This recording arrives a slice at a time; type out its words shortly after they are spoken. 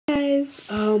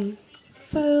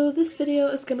So this video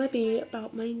is gonna be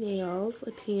about my nails.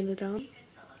 I painted them.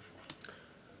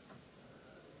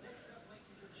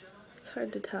 It's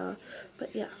hard to tell,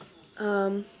 but yeah.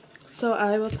 So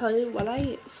I will tell you what I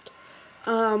used.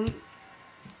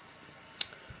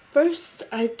 First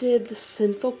I did the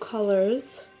Sinful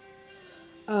Colors.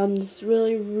 This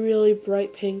really, really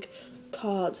bright pink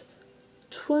called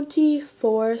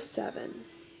 24/7.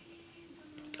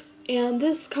 And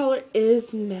this color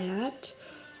is matte.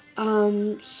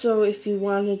 So if you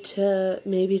wanted to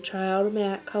maybe try out a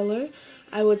matte color,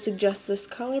 I would suggest this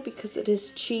color because it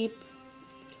is cheap.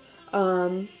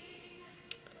 And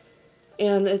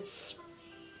it's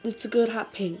a good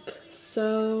hot pink.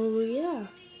 So yeah.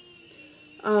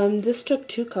 This took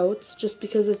 2 coats just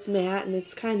because it's matte and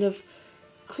it's kind of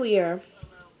clear.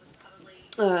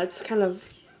 I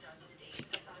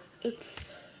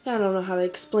don't know how to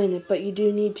explain it, but you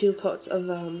do need 2 coats of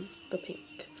the pink.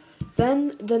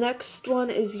 Then the next one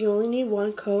is you only need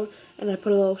 1 coat, and I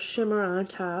put a little shimmer on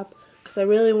top because I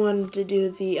really wanted to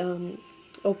do the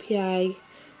OPI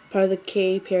part of the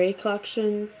Katy Perry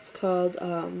collection called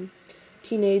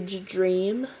Teenage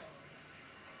Dream.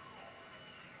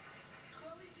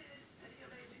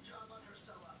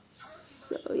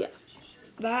 So yeah,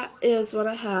 that is what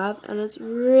I have, and it's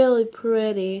really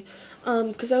pretty.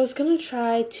 Because I was gonna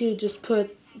try to just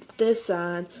put this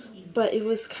on, but it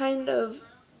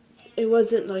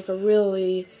wasn't like a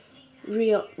really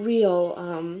real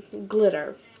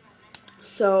glitter.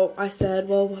 So I said,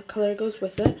 well, what color goes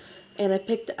with it? And I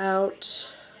picked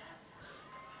out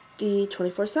the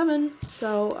 24/7.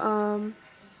 So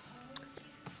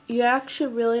you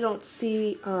actually really don't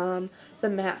see the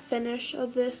matte finish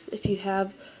of this if you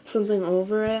have something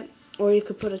over it, or you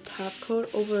could put a top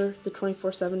coat over the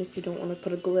 24/7 if you don't want to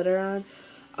put a glitter on.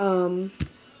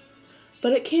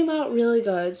 But it came out really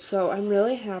good, so I'm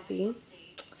really happy.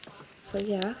 So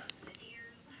yeah.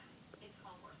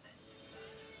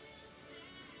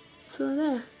 So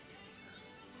there.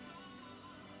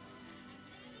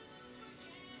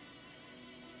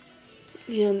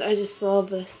 And I just love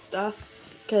this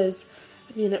stuff because,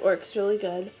 I mean, it works really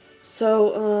good.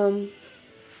 So,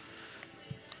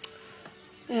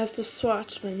 I have to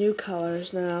swatch my new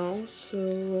colors now.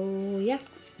 So, yeah.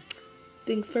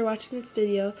 Thanks for watching this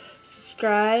video.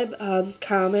 Subscribe,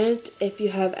 comment if you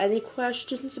have any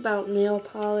questions about nail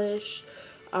polish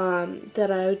that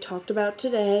I talked about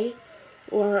today,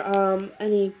 or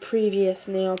any previous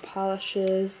nail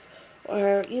polishes,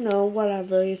 or, you know,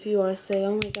 whatever. If you want to say,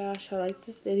 oh my gosh, I like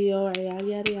this video, or yada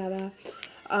yada yada.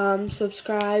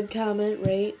 Subscribe, comment,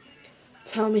 rate.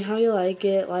 Tell me how you like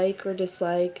it, like or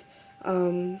dislike.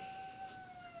 So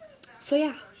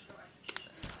yeah.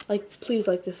 Please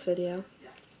like this video.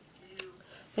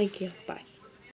 Thank you. Bye.